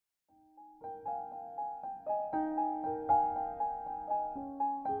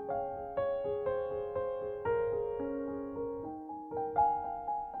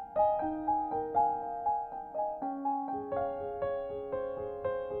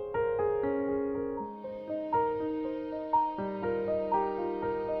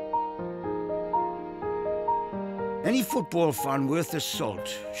Any football fan worth their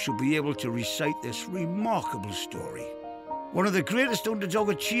salt should be able to recite this remarkable story. One of the greatest underdog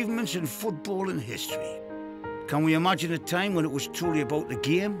achievements in football in history. Can we imagine a time when it was truly about the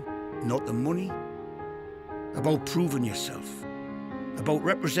game, not the money? About proving yourself, about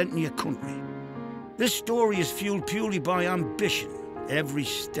representing your country. This story is fueled purely by ambition every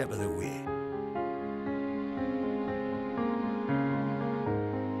step of the way.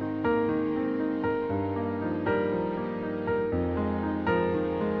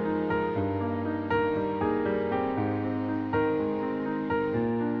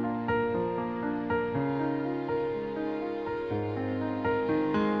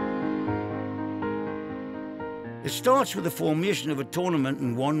 It starts with the formation of a tournament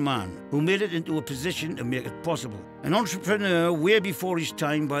and one man who made it into a position to make it possible. An entrepreneur way before his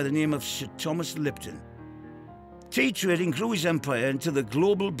time by the name of Sir Thomas Lipton. Tea trading grew his empire into the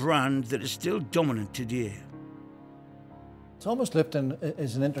global brand that is still dominant today. Thomas Lipton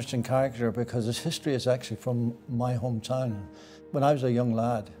is an interesting character because his history is actually from my hometown. When I was a young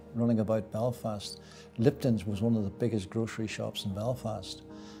lad running about Belfast, Lipton's was one of the biggest grocery shops in Belfast.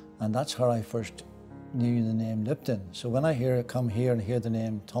 And that's how I first knew the name Lipton. So when I come here and hear the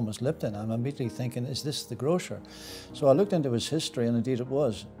name Thomas Lipton, I'm immediately thinking, is this the grocer? So I looked into his history, and indeed it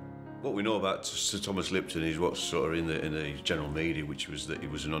was. What we know about Sir Thomas Lipton is what's sort of in the general media, which was that he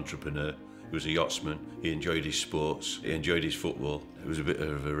was an entrepreneur, he was a yachtsman, he enjoyed his sports, he enjoyed his football. He was a bit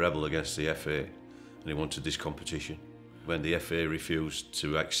of a rebel against the FA, and he wanted this competition. When the FA refused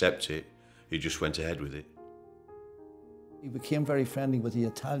to accept it, he just went ahead with it. He became very friendly with the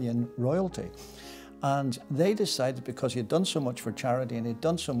Italian royalty. And they decided, because he had done so much for charity and he'd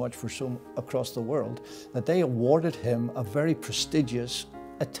done so much for across the world, that they awarded him a very prestigious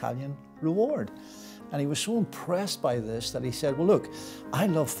Italian reward. And he was so impressed by this that he said, well, look, I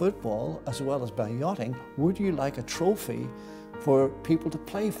love football as well as by yachting. Would you like a trophy for people to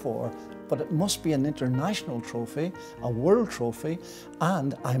play for? But it must be an international trophy, a world trophy,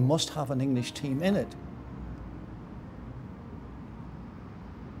 and I must have an English team in it.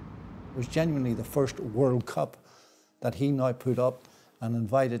 It was genuinely the first World Cup that he now put up and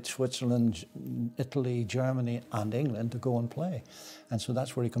invited Switzerland, Italy, Germany and England to go and play. And so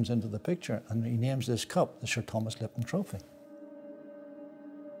that's where he comes into the picture, and he names this cup the Sir Thomas Lipton Trophy.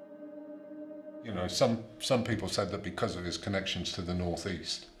 You know, some people said that because of his connections to the North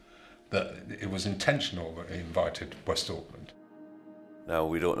East, that it was intentional that he invited West Auckland. Now,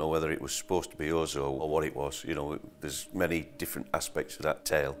 we don't know whether it was supposed to be us or what it was. You know, there's many different aspects of that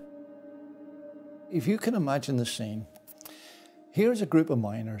tale. If you can imagine the scene, here's a group of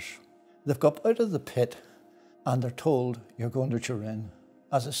miners. They've got out of the pit and they're told, you're going to Turin.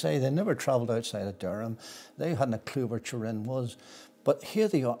 As I say, they never travelled outside of Durham. They hadn't a clue where Turin was. But here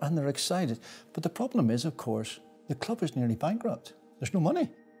they are, and they're excited. But the problem is, of course, the club is nearly bankrupt. There's no money.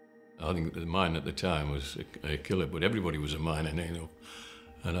 I think the mine at the time was a killer, but everybody was a miner, you know.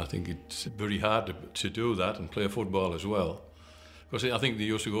 And I think it's very hard to do that and play football as well. Because I think they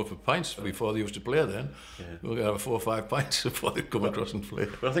used to go for pints before they used to play then. Yeah. We'll have 4 or 5 pints before they'd come across and play.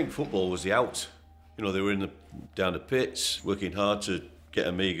 But I think football was the out. You know, they were down the pits, working hard to get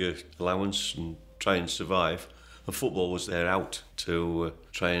a meagre allowance and try and survive. And football was their out to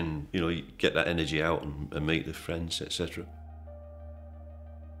try and, you know, get that energy out and meet their friends, etc.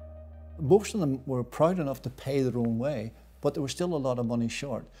 Most of them were proud enough to pay their own way, but there was still a lot of money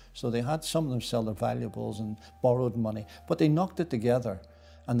short. So they had some of them sell their valuables and borrowed money, but they knocked it together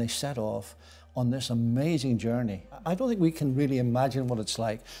and they set off on this amazing journey. I don't think we can really imagine what it's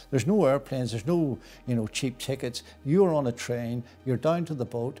like. There's no airplanes, there's no, you know, cheap tickets. You're on a train, you're down to the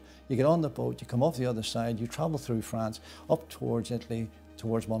boat, you get on the boat, you come off the other side, you travel through France, up towards Italy,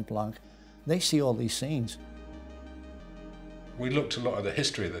 towards Mont Blanc. They see all these scenes. We looked a lot at the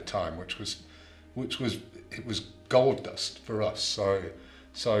history of the time, it was gold dust for us.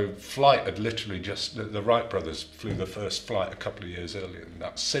 So flight had literally just, the Wright brothers flew the first flight a couple of years earlier than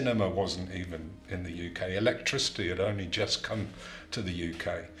that. Cinema wasn't even in the UK. Electricity had only just come to the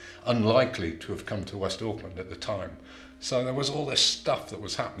UK, unlikely to have come to West Auckland at the time. So there was all this stuff that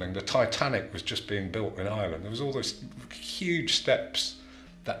was happening. The Titanic was just being built in Ireland. There was all those huge steps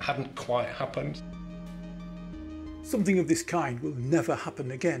that hadn't quite happened. Something of this kind will never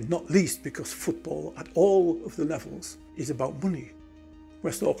happen again, not least because football at all of the levels is about money.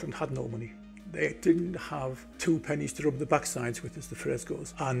 West Auckland had no money. They didn't have 2 pennies to rub the backsides with, as the phrase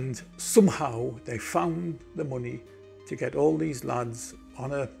goes. And somehow they found the money to get all these lads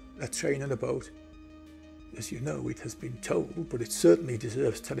on a train and a boat. As you know, it has been told, but it certainly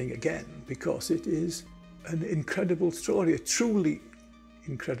deserves telling again because it is an incredible story, a truly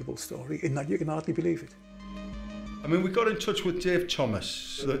incredible story in that you can hardly believe it. I mean, we got in touch with Dave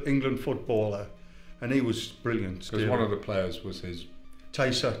Thomas, the England footballer, and he was brilliant. Because one of the players was his...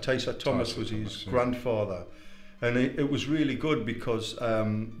 Tyser Thomas was his grandfather. And it was really good because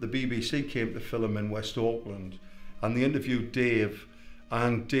the BBC came to film in West Auckland, and they interviewed Dave,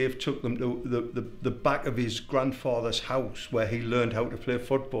 and Dave took them to the back of his grandfather's house where he learned how to play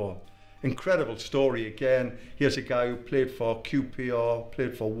football. Incredible story again. Here's a guy who played for QPR,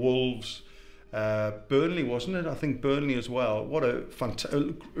 played for Wolves, Burnley, wasn't it? I think Burnley as well. What a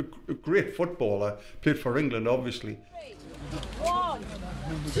great footballer. Played for England, obviously. 1,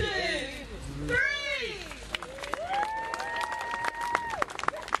 2, 3.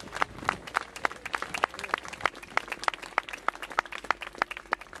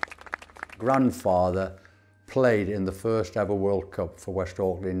 Grandfather played in the first ever World Cup for West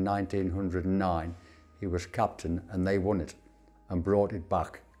Auckland in 1909. He was captain and they won it and brought it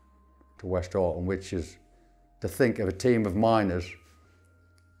back to West Auckland, which is, to think of a team of miners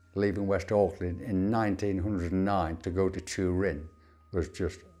leaving West Auckland in 1909 to go to Turin was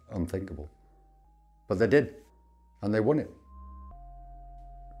just unthinkable. But they did, and they won it.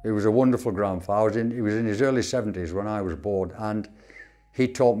 He was a wonderful grandfather. He was in his early 70s when I was born, and he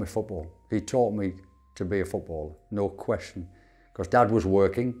taught me football. He taught me to be a footballer, no question. Because Dad was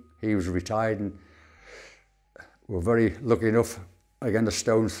working, he was retired, and we were very lucky enough, again, a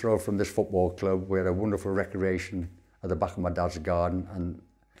stone's throw from this football club. We had a wonderful recreation at the back of my dad's garden, and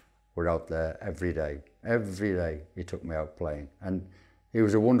we're out there every day. Every day he took me out playing, and he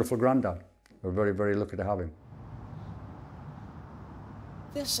was a wonderful granddad. We're very, very lucky to have him.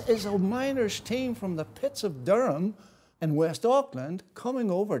 This is a miners' team from the pits of Durham in West Auckland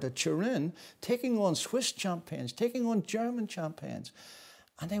coming over to Turin, taking on Swiss champions, taking on German champions,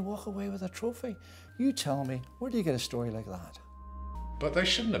 and they walk away with a trophy. You tell me, where do you get a story like that? But they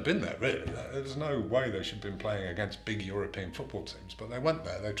shouldn't have been there, really. There's no way they should have been playing against big European football teams, but they went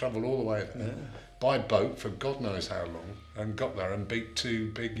there. They travelled all the way there by boat for God knows how long, and got there and beat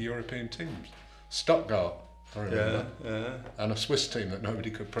two big European teams. Stuttgart, I remember, and a Swiss team that nobody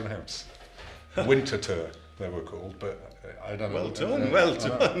could pronounce. Winterthur, they were called, but I don't know. Well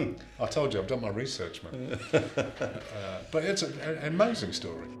done. I told you, I've done my research, man. But it's an amazing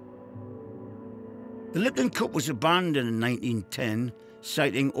story. The Lipton Cup was abandoned in 1910,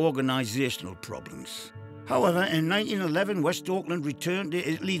 citing organisational problems. However, in 1911, West Auckland returned to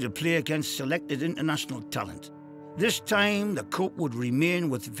Italy to play against selected international talent. This time, the Cup would remain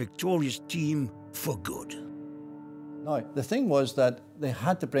with the victorious team for good. Now, the thing was that they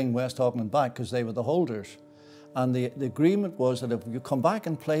had to bring West Auckland back because they were the holders. And the agreement was that if you come back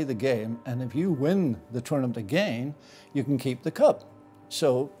and play the game, and if you win the tournament again, you can keep the cup.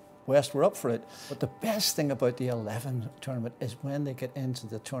 So West were up for it. But the best thing about the 11 tournament is when they get into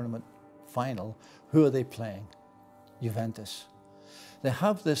the tournament final, who are they playing? Juventus. They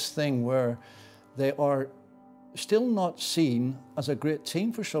have this thing where they are still not seen as a great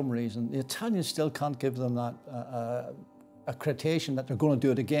team for some reason. The Italians still can't give them that accreditation that they're going to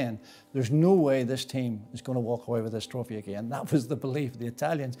do it again. There's no way this team is going to walk away with this trophy again. That was the belief of the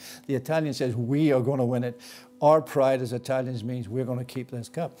Italians. The Italians says, we are going to win it. Our pride as Italians means we're going to keep this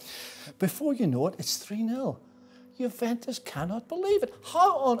cup. Before you know it, it's 3-0. Juventus cannot believe it.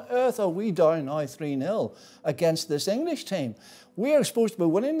 How on earth are we down now 3-0 against this English team? We are supposed to be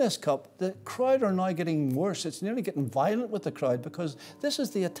winning this cup. The crowd are now getting worse. It's nearly getting violent with the crowd because this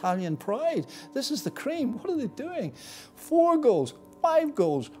is the Italian pride. This is the cream. What are they doing? 4 goals, 5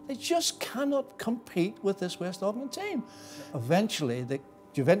 goals. They just cannot compete with this West Auckland team. Eventually, the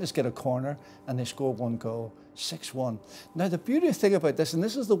Juventus get a corner and they score 1 goal. 6-1. Now the beauty thing about this, and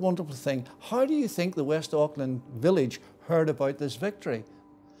this is the wonderful thing, how do you think the West Auckland village heard about this victory?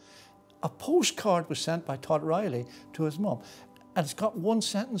 A postcard was sent by Todd Riley to his mum, and it's got 1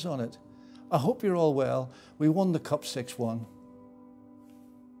 sentence on it. I hope you're all well. We won the cup 6-1.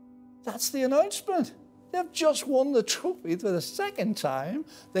 That's the announcement. They've just won the trophy for the 2nd time.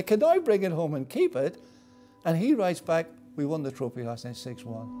 They can now bring it home and keep it. And he writes back, we won the trophy last night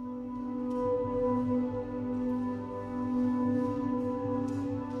 6-1.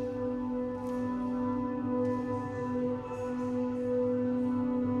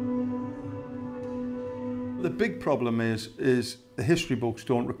 The big problem is the history books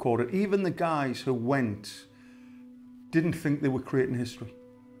don't record it. Even the guys who went didn't think they were creating history.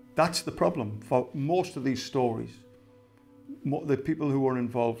 That's the problem for most of these stories. The people who are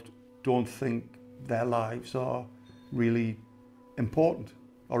involved don't think their lives are really important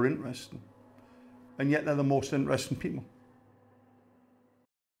or interesting. And yet they're the most interesting people.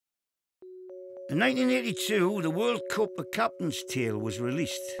 In 1982, the World Cup A Captain's Tale was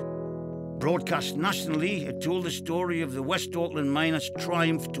released. Broadcast nationally, it told the story of the West Auckland Miners'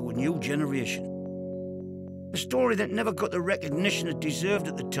 triumph to a new generation. A story that never got the recognition it deserved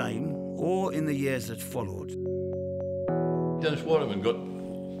at the time or in the years that followed. Dennis Waterman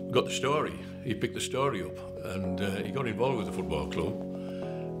got the story. He picked the story up and he got involved with the football club.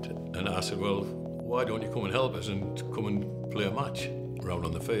 And I said, well, why don't you come and help us and come and play a match around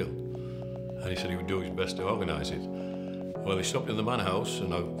on the field? And he said he would do his best to organise it. Well, he stopped in the Manor House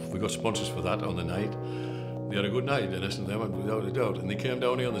and we got sponsors for that on the night. They had a good night, Dennis and them, without a doubt. And they came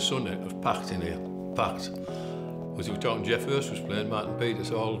down here on the Sunday. It was packed in here, packed. Because he was talking, Jeff Hurst was playing, Martin Peters,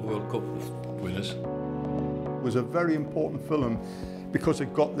 all World Cup winners. It was a very important film because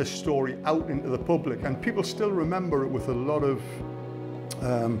it got this story out into the public, and people still remember it with a lot of,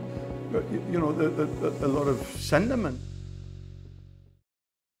 you know, a lot of sentiment.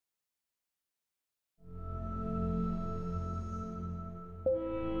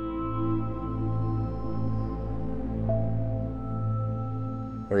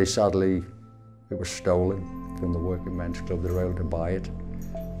 Very sadly, it was stolen from the Working Men's Club. They were able to buy it,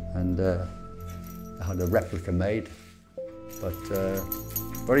 and I had a replica made. But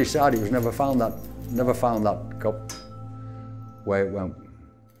very sad, it was never found that cup where it went.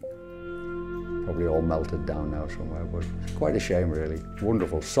 Probably all melted down now somewhere, but it's quite a shame really.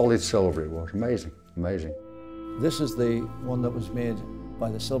 Wonderful, solid silver it was, amazing, amazing. This is the one that was made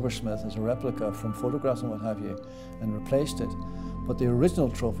by the silversmith as a replica from photographs and what have you, and replaced it. But the original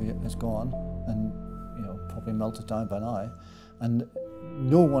trophy is gone, and you know, probably melted down by now, and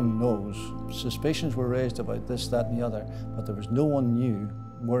no one knows. Suspicions were raised about this, that and the other, but there was no one knew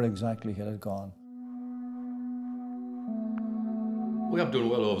where exactly it had gone. We have done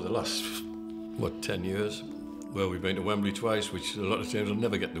well over the last, 10 years, where we've been to Wembley twice, which a lot of teams will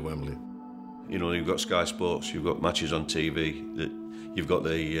never get to Wembley. You know, you've got Sky Sports, you've got matches on TV, you've got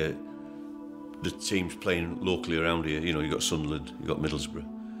the teams playing locally around here. You know, you've got Sunderland, you've got Middlesbrough.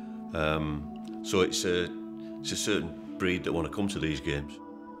 So it's a certain breed that want to come to these games.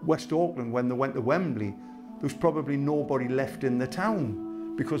 West Auckland, when they went to Wembley, there was probably nobody left in the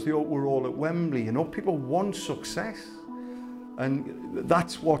town because they were all at Wembley. You know, people want success, and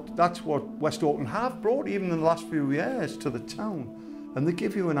that's what West Auckland have brought, even in the last few years, to the town. And they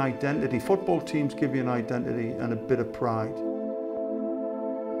give you an identity. Football teams give you an identity and a bit of pride.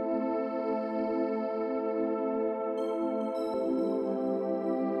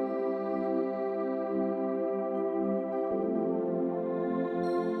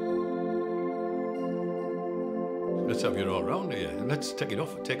 Let's have you all round here and let's take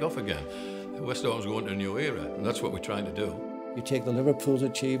off again. West Auckland's going to a new era, and that's what we're trying to do. You take the Liverpool's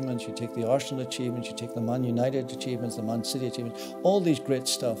achievements, you take the Arsenal achievements, you take the Man United achievements, the Man City achievements, all these great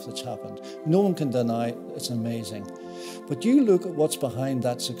stuff that's happened. No one can deny it's amazing. But you look at what's behind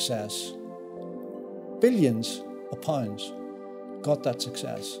that success. Billions of pounds got that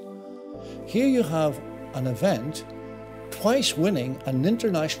success. Here you have an event, twice winning an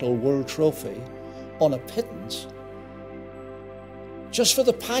international world trophy on a pittance, just for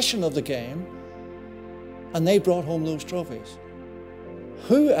the passion of the game, and they brought home those trophies.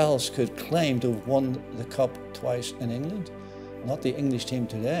 Who else could claim to have won the cup twice in England? Not the English team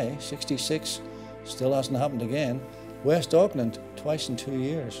today, 66, still hasn't happened again. West Auckland, twice in 2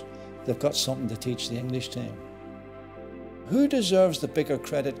 years. They've got something to teach the English team. Who deserves the bigger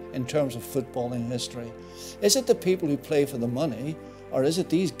credit in terms of footballing history? Is it the people who play for the money, or is it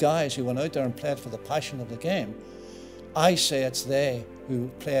these guys who went out there and played for the passion of the game? I say it's they who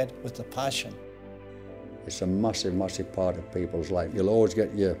played with the passion. It's a massive, massive part of people's life. You'll always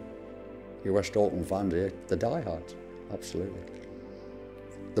get your West Auckland fans here, the diehards, absolutely.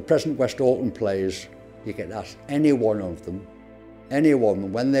 The present West Auckland players, you can ask any one of them,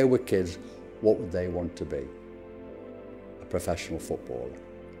 when they were kids, what would they want to be? A professional footballer.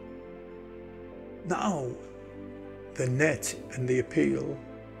 Now, the net and the appeal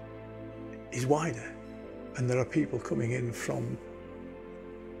is wider, and there are people coming in from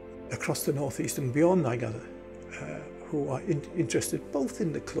across the northeast and beyond, I gather, who are interested both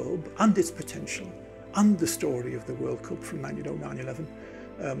in the club and its potential and the story of the World Cup from 1909-11.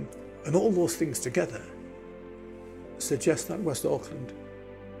 And all those things together suggest that West Auckland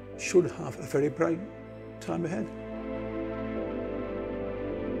should have a very bright time ahead.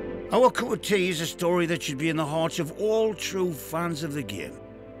 Our cup of tea is a story that should be in the hearts of all true fans of the game.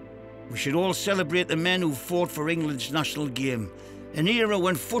 We should all celebrate the men who fought for England's national game, an era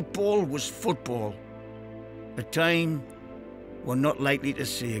when football was football, a time we're not likely to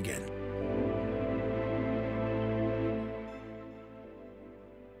see again.